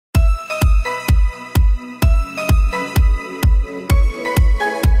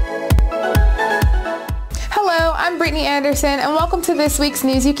Brittany Anderson, and welcome to this week's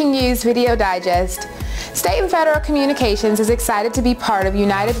News You Can Use Video Digest. State and Federal Communications is excited to be part of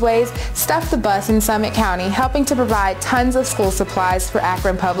United Way's Stuff the Bus in Summit County, helping to provide tons of school supplies for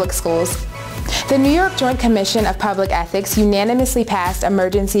Akron Public Schools. The New York Joint Commission of Public Ethics unanimously passed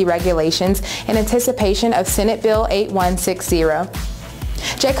emergency regulations in anticipation of Senate Bill 8160.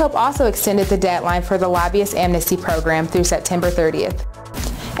 JCOPE also extended the deadline for the lobbyist amnesty program through September 30th.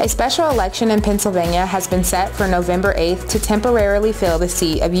 A special election in Pennsylvania has been set for November 8th to temporarily fill the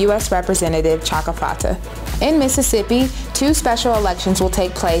seat of U.S. Representative Chakafata. In Mississippi, two special elections will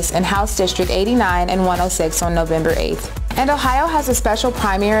take place in House District 89 and 106 on November 8th. And Ohio has a special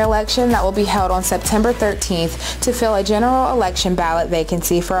primary election that will be held on September 13th to fill a general election ballot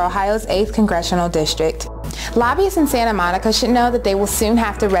vacancy for Ohio's 8th Congressional District. Lobbyists in Santa Monica should know that they will soon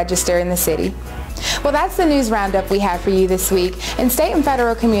have to register in the city. Well, that's the news roundup we have for you this week, and State and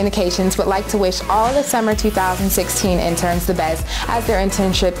Federal Communications would like to wish all the summer 2016 interns the best as their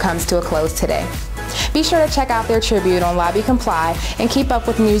internship comes to a close today. Be sure to check out their tribute on Lobby Comply and keep up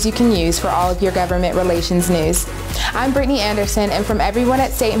with News You Can Use for all of your government relations news. I'm Brittany Anderson, and from everyone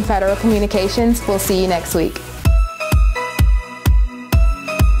at State and Federal Communications, we'll see you next week.